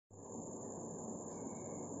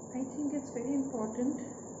I think it's very important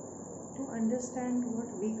to understand what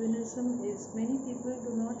veganism is. Many people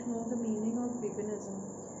do not know the meaning of veganism.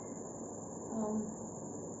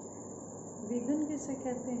 Vegan किसे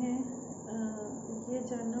कहते हैं ये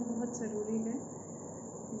जानना बहुत ज़रूरी है।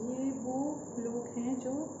 ये वो लोग हैं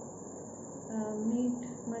जो मीट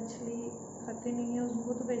मछली खाते नहीं हैं,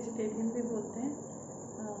 उसको तो वेजिटेरियन भी बोलते हैं,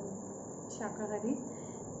 शाकाहारी।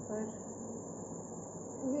 पर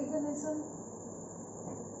वेगनिज्म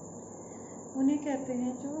उन्हें कहते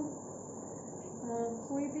हैं जो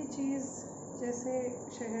कोई भी चीज़ जैसे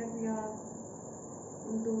शहद या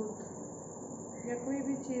दूध या कोई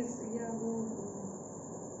भी चीज़ या वो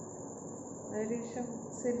रेशम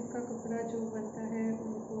सिल्क का कपड़ा जो बनता है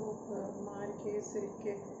उनको मार के सिल्क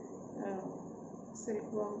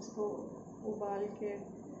वर्म्स को उबाल के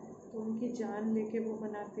तो उनकी जान लेके वो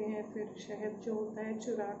बनाते हैं। फिर शहद जो होता है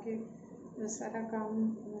चुरा के सारा काम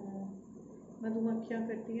मधुमक्खियाँ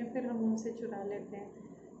करती हैं, फिर हम उनसे चुरा लेते हैं।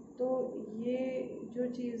 तो ये जो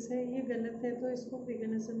चीज़ है ये गलत है, तो इसको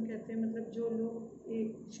वेगनिज्म कहते हैं। मतलब जो लोग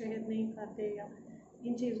एक शहद नहीं खाते या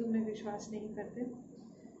इन चीज़ों में विश्वास नहीं करते।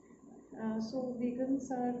 So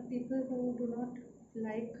vegans are people who do not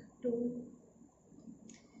like to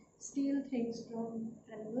steal things from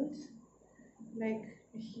animals, like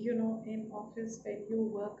in office when you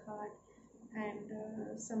work hard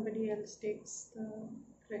and somebody else takes the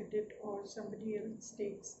credit or somebody else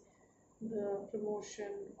takes the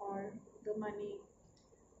promotion or the money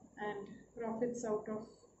and profits out of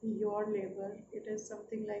your labor. It is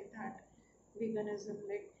something like that, veganism.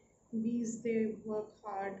 Like bees, they work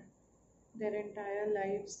hard their entire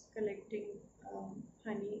lives collecting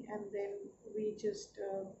honey, and then we just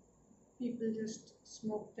people just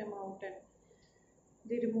smoke them out and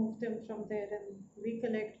they remove them from there, and we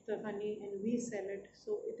collect the honey and we sell it.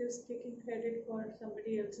 So it is taking credit for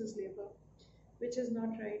somebody else's labor, which is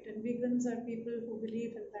not right. And vegans are people who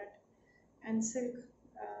believe in that. And silk,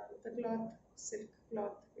 silk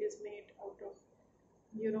cloth is made out of,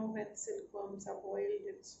 when silkworms are boiled,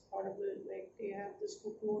 it's horrible. Like they have this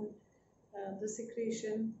cocoon, the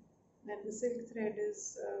secretion, and the silk thread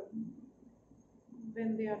is,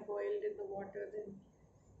 when they are boiled in the water, then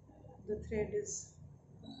the thread is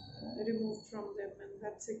removed from them, and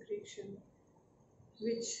that secretion,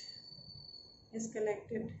 which is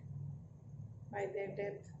collected by their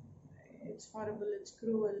death, it's horrible, it's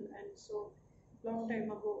cruel. And so long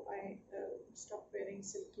time ago I stopped wearing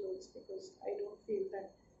silk clothes because I don't feel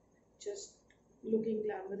that just looking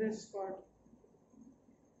glamorous for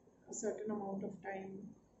a certain amount of time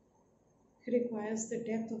requires the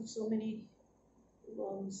death of so many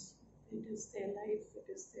worms. It is their life, it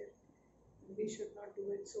is their, we should not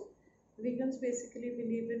do it. So vegans basically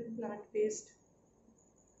believe in plant-based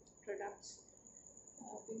products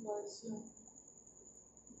because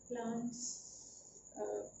plants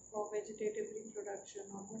for vegetative reproduction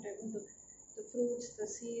or whatever, the fruits, the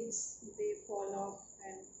seeds, they fall off,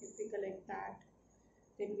 and if we collect that,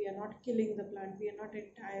 then we are not killing the plant, we are not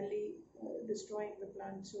entirely destroying the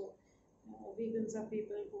plant. So vegans are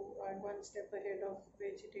people who are one step ahead of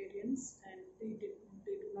vegetarians, and they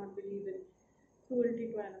do not believe in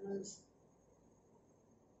cruelty to animals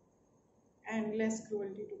and less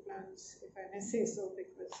cruelty to plants, if I may say so,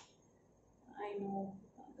 because I know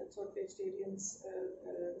that's what vegetarians,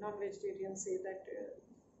 non-vegetarians say, that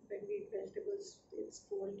when we eat vegetables, it's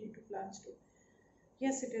cruelty to plants too.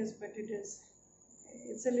 Yes, it is, but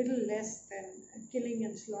it's a little less than killing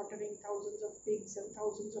and slaughtering thousands of pigs and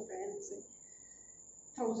thousands of hens and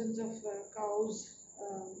thousands of cows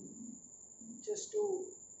just to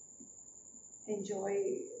enjoy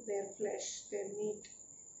their flesh, their meat.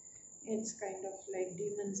 It's kind of like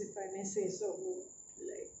demons, if I may say so, who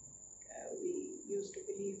we used to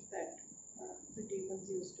believe that the demons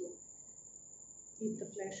used to eat the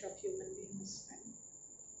flesh of human beings and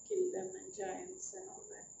kill them, and giants and all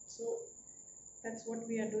that. So that's what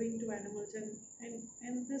we are doing to animals.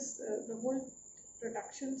 And this the whole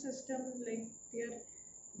production system, like they are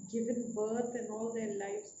given birth and all their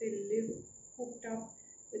lives they live hooked up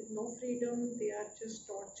with no freedom. They are just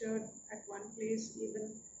tortured at one place.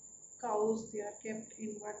 Even cows, they are kept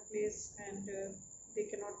in one place, and they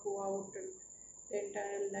cannot go out, and their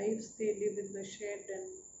entire lives they live in the shed, and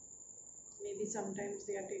maybe sometimes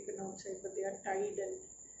they are taken outside, but they are tied, and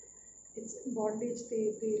it's bondage.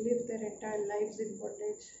 They live their entire lives in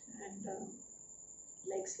bondage, and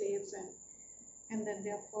like slaves, and then they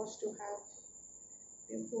are forced to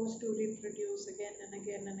reproduce again and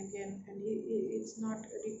again and again. And it's not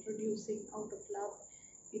reproducing out of love.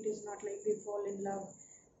 It is not like they fall in love,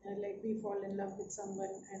 like we fall in love with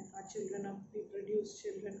someone and our children are, we produce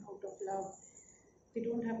children out of love. They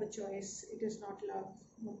don't have a choice. It is not love.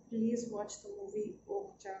 No, please watch the movie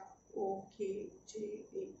Okja, Okja.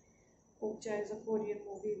 Okja is a Korean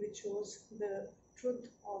movie which shows the truth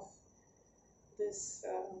of this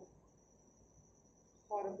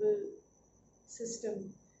horrible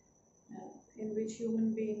system in which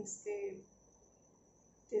human beings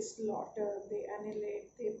they slaughter, they annihilate,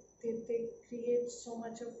 they create so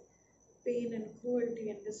much of pain and cruelty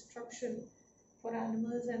and destruction for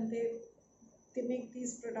animals, and they make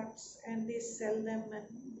these products and they sell them and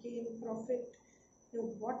gain profit. You know,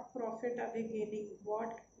 what profit are they gaining?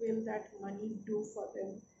 What will that money do for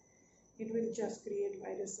them? It will just create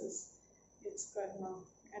viruses. It's karma,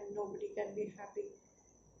 and nobody can be happy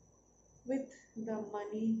with the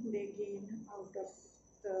money they gain out of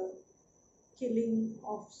the killing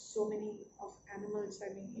of so many of animals.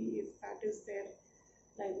 I mean, if that is their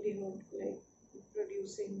livelihood, like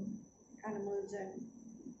producing animals and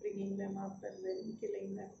bringing them up and then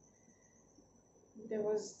killing them. There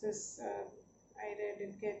was this I read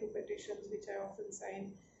in Care to Petitions, which I often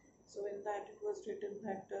sign. So in that it was written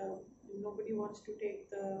that nobody wants to take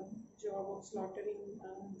the job of slaughtering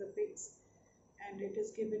the pigs, and it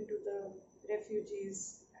is given to the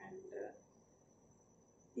refugees. And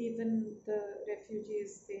even the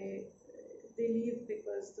refugees, they leave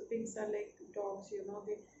because the pigs are like dogs. You know,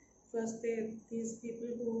 these people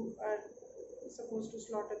who are supposed to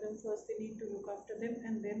slaughter them, first they need to look after them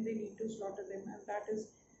and then they need to slaughter them, and that is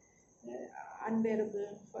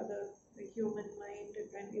unbearable for the human mind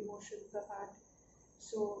and emotion, the heart.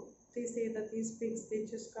 So they say that these pigs, they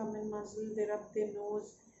just come and muzzle, they rub their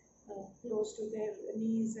nose close to their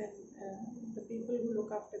knees, and the people who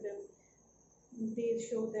look after them, they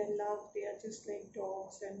show their love. They are just like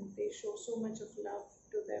dogs, and they show so much of love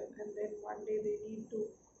to them, and then one day they need to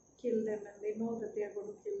kill them, and they know that they are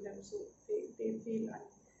going to kill them, so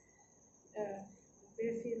uh,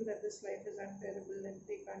 they feel that this life is unbearable and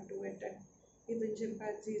they can't do it. And even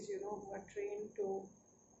chimpanzees, you know, who are trained to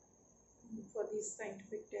for these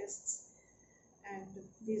scientific tests and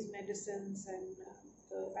these medicines and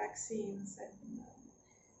the vaccines,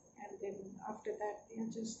 and then after that they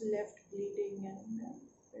are just left bleeding, and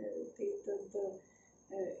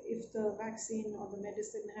if the vaccine or the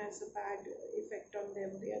medicine has a bad effect on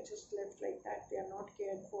them, they are just left like that. They are not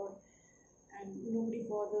cared for, and nobody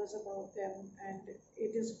bothers about them, and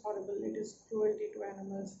it is horrible. It is cruelty to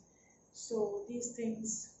animals. So these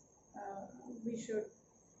things we should.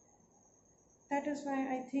 That is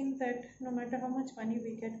why I think that no matter how much money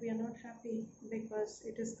we get, we are not happy, because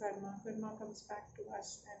it is karma. Karma comes back to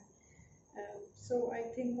us, and so I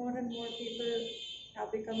think more and more people are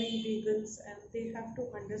becoming vegans, and they have to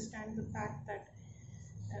understand the fact that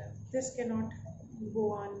this cannot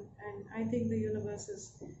go on. And I think the universe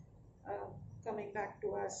is uh, coming back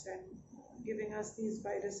to us and giving us these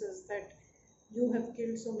viruses that you have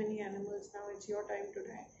killed so many animals, now it's your time to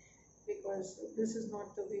die, because this is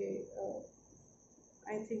not the way.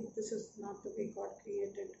 I think this is not the way God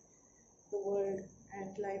created the world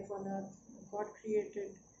and life on earth. God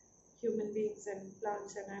created human beings and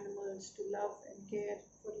plants and animals to love and care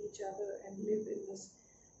for each other and live in this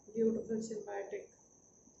beautiful symbiotic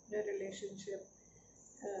relationship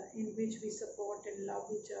in which we support and love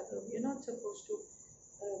each other. We are not supposed to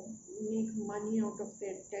uh, make money out of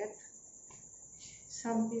their death.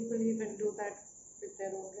 Some people even do that with their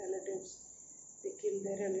own relatives. They kill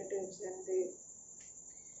their relatives, and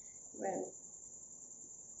well,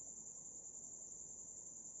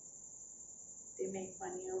 they make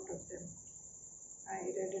money out of them. I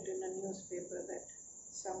read it in a newspaper that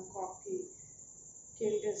some cocky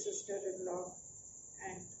killed his sister-in-law,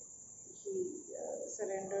 and he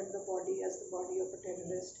surrendered the body as the body of a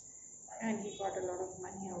terrorist, and he got a lot of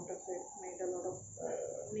money out of it, made a lot of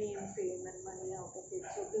name, fame, and money out of it.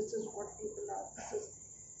 So this is what people are.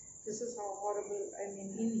 This is how horrible. I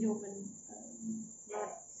mean, inhuman. Not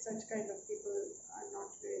such kind of people are not.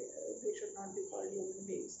 They should not be called human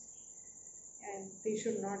beings, and they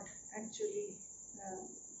should not actually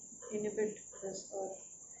inhabit this earth.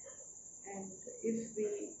 And if we,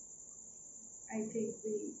 I think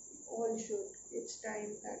we all should. It's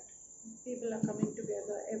time that people are coming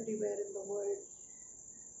together everywhere in the world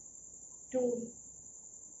to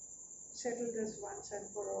settle this once and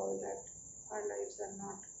for all, that our lives are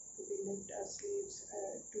not to be lived as slaves,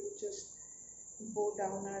 to just bow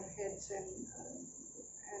down our heads and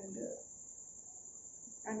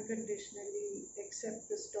unconditionally accept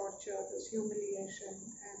this torture, this humiliation,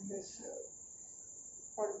 and this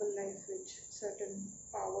horrible life which certain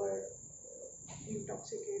power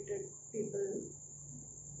intoxicated people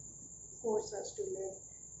force us to live.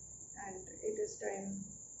 And it is time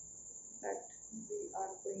that we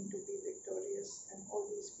going to be victorious, and all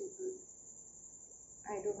these people,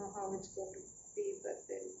 I don't know how it's going to be, but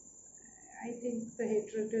then I think the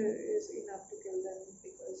hatred is enough to kill them,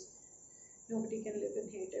 because nobody can live in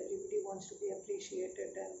hate. Everybody wants to be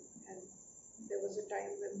appreciated, and there was a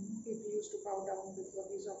time when people used to bow down before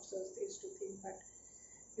these officers. They used to think that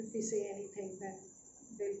if we say anything, then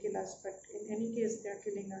they'll kill us. But in any case, they're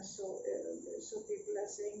killing us. So people are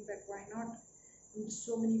saying that why not? And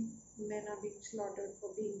so many men are being slaughtered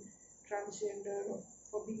for being transgender, or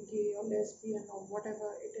for being gay or lesbian or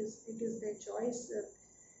whatever it is. It is their choice.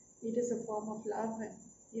 It is a form of love, and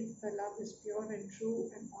if the love is pure and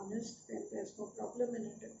true and honest, then there's no problem in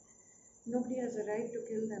it. Nobody has a right to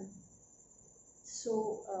kill them.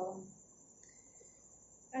 So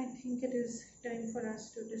I think it is time for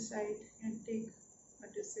us to decide and take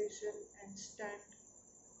a decision and stand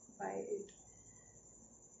by it,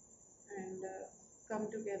 and come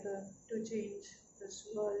together to change this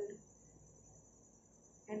world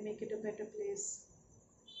and make it a better place.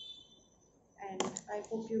 And I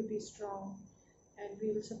hope you be strong, and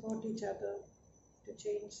we will support each other to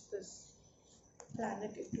change this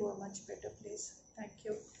planet into a much better place. Thank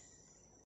you.